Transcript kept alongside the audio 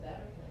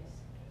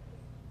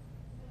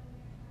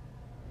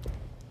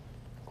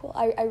Cool.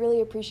 I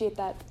really appreciate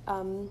that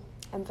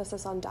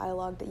emphasis on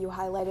dialogue that you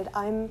highlighted.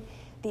 I'm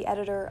the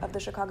editor of the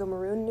Chicago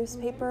Maroon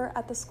newspaper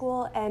at the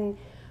school, and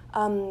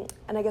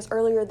I guess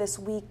earlier this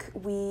week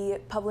we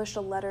published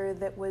a letter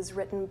that was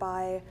written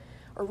by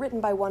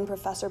one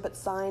professor but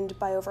signed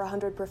by over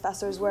 100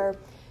 professors, where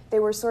they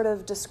were sort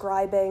of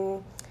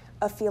describing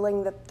a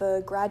feeling that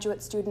the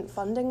graduate student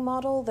funding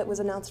model that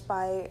was announced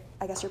by,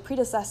 I guess, your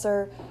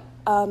predecessor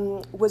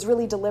was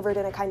really delivered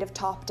in a kind of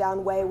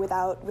top-down way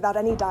without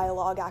any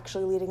dialogue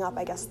actually leading up.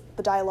 I guess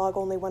the dialogue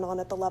only went on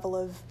at the level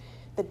of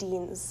the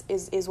deans,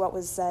 is what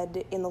was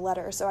said in the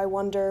letter. So I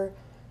wonder,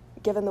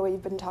 given the way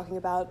you've been talking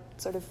about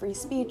sort of free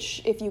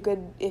speech, if you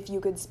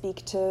could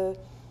speak to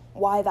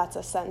why that's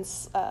a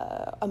sense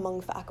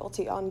among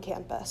faculty on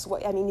campus.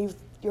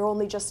 You're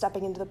only just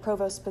stepping into the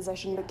provost's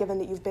position, but given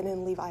that you've been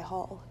in Levi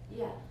Hall.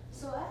 Yeah,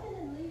 so I've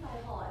been in Levi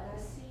Hall, and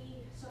I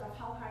see sort of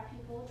how hard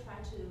people try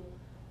to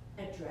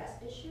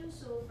address issues.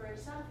 So, for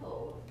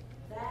example,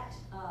 that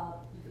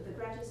the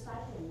graduate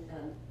stipend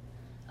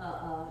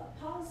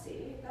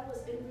policy, that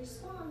was in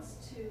response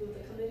to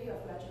the Committee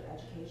of Graduate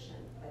Education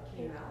that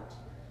came out.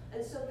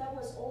 And so that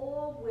was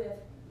all with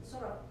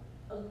sort of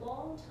a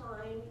long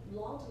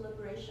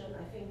deliberation.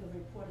 I think the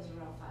report is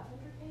around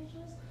 500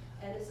 pages,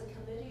 and it's a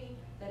committee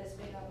that is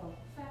made up of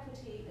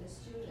faculty and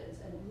students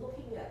and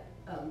looking at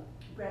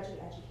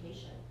graduate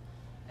education.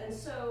 And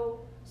so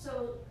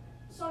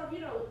sort of,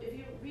 if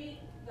you read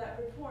that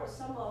report,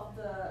 some of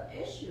the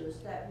issues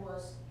that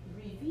was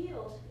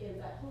revealed in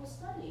that whole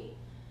study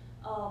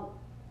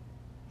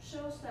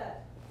shows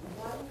that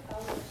 1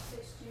 out of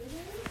 6 students,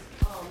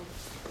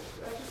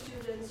 graduate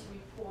students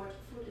report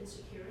food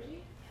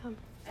insecurity.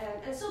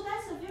 And so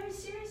that's a very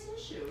serious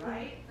issue,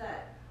 right?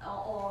 That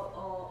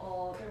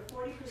or there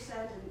are 40%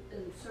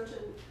 in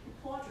certain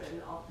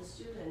quadrant of the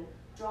student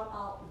drop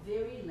out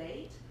very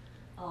late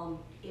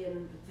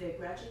in their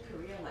graduate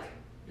career, like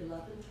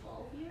 11,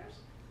 12 years,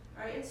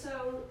 right? And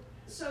so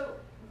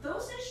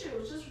those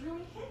issues just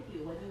really hit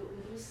you when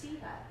you see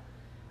that.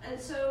 And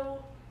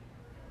so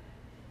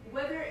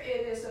whether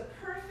it is a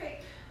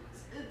perfect,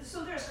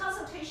 so there's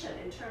consultation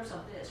in terms of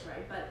this,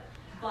 right?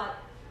 But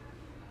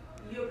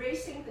you're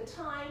wasting the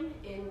time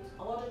in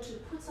order to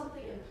put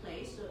something in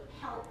place to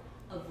help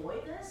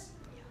avoid this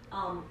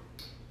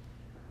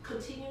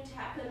continue to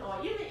happen,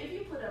 or even if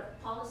you put a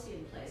policy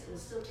in place, it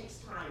still takes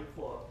time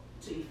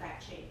to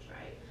effect change,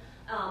 right?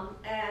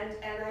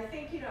 And I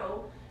think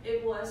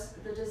it was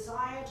the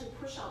desire to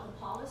push out the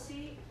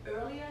policy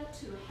earlier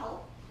to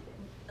help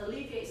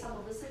alleviate some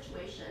of the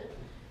situation.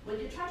 When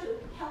you try to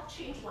help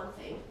change one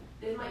thing,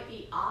 there might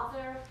be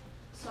other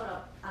sort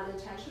of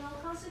unintentional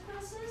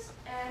consequences,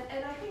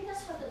 and I think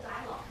that's where the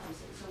dialogue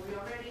comes in. So we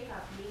already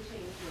have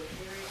meetings with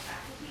various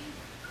faculty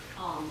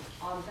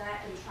on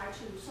that, and try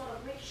to sort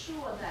of make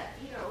sure that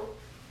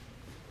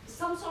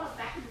some sort of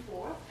back and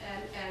forth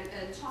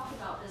and talk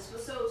about this.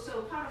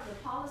 So part of the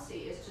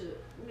policy is to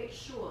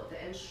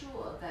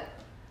ensure that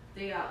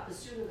the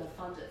students are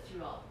funded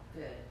throughout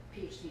the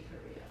PhD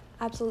career.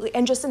 Absolutely.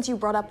 And just since you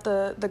brought up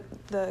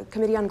the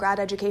Committee on Grad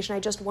Education, I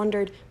just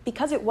wondered,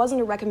 because it wasn't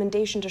a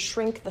recommendation to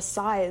shrink the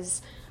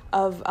size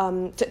of,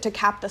 to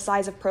cap the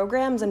size of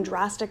programs and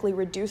drastically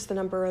reduce the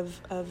number of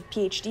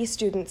PhD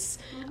students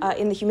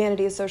in the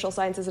humanities, social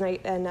sciences,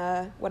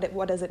 and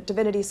what is it,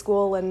 Divinity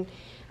School and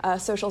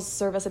Social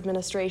Service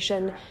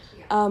Administration.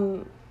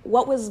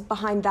 What was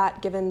behind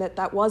that, given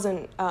that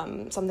wasn't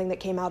something that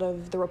came out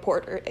of the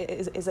report, or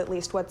is at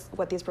least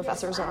what these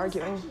professors are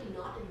arguing? I was actually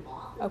not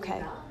involved in the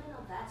development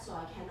of that, so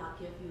I cannot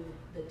give you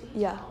the detail.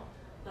 Yeah.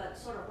 But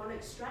sort of one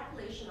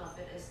extrapolation of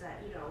it is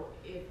that,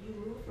 if you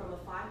move from a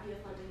 5-year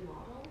funding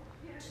model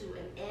to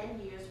an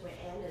N years where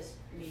N is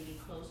maybe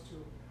close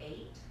to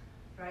 8,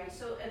 right?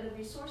 So, and the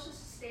resources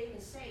stay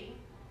the same,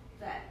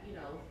 that,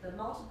 the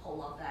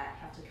multiple of that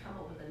have to come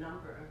up with a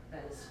number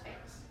that is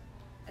fixed.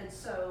 And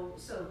so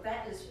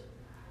that is,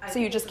 so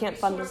you just can't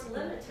fund resource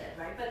limited,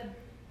 right?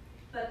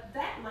 But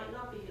that might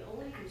not be the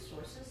only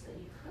resources that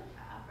you could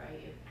have,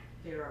 right? If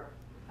there are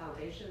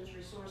foundations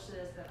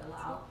resources that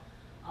allow,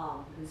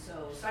 and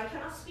so I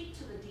cannot speak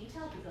to the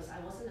detail because I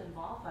wasn't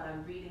involved, but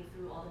I'm reading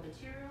through all the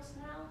materials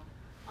now.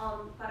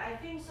 But I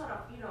think sort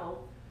of,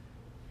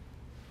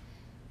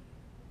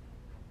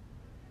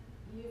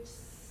 you've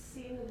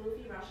seen the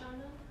movie Rush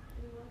Hour?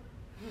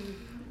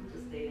 I'm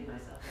just dating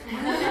myself.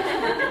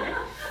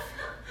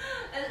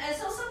 and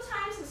so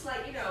sometimes it's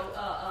like,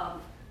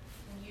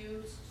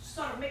 you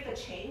sort of make a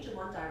change in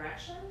one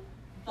direction,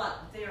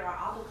 but there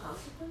are other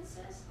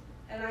consequences.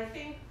 And I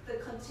think the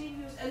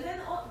continuous, and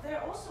then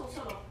they're also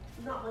sort of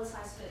not one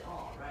size fit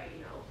all, right?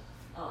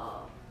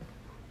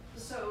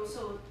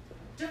 So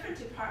different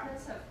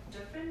departments have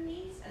different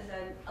needs, and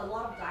then a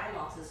lot of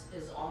dialogues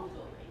is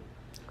ongoing.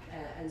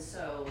 And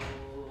so,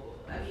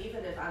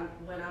 even if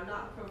when I'm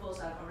not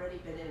provost, I've already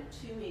been in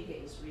 2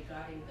 meetings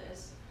regarding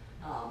this,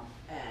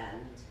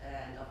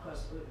 and of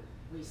course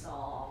we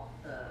saw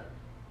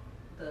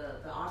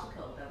the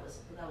article that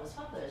was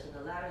published and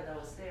the letter that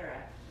was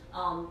there.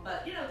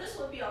 But this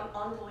will be an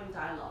ongoing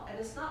dialogue, and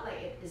it's not like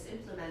it is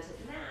implemented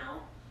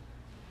now,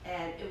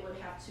 and it would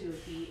have to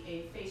be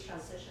a phase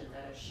transition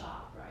that is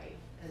sharp, right?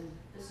 And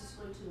this is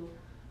going to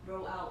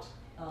roll out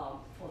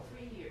for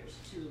 3 years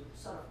to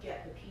sort of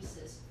get the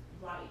pieces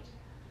right.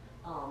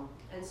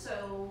 And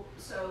so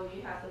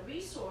you have the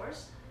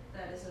resource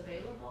that is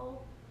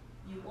available.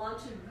 You want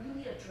to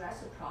really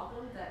address a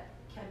problem that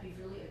can be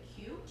really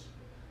acute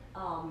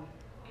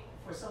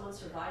for someone's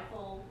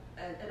survival.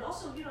 And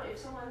also, you know, if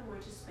someone were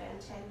to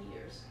spend 10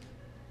 years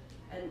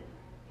and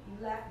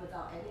left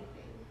without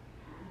anything,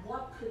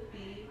 what could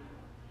be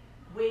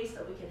ways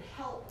that we can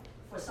help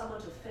for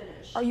someone to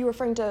finish? Are you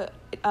referring to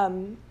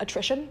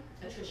attrition?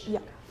 Attrition. Yeah.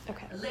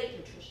 Okay. Late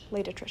attrition.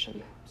 Late attrition.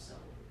 Yeah.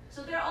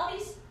 So there are all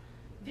these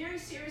very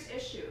serious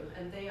issues,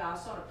 and they are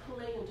sort of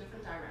pulling in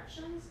different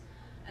directions.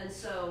 And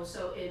so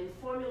in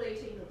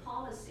formulating the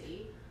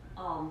policy,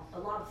 a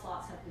lot of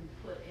thoughts have been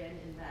put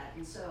in that.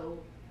 And so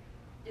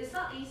it's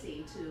not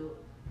easy to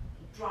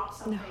drop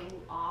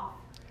something off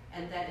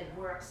and then it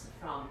works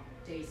from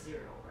day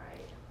zero,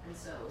 right? And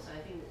so I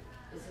think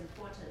it's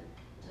important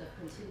to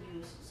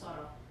continue sort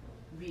of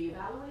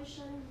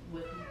reevaluation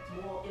with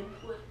more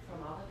input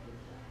from other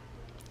people.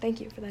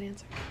 Thank you for that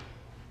answer.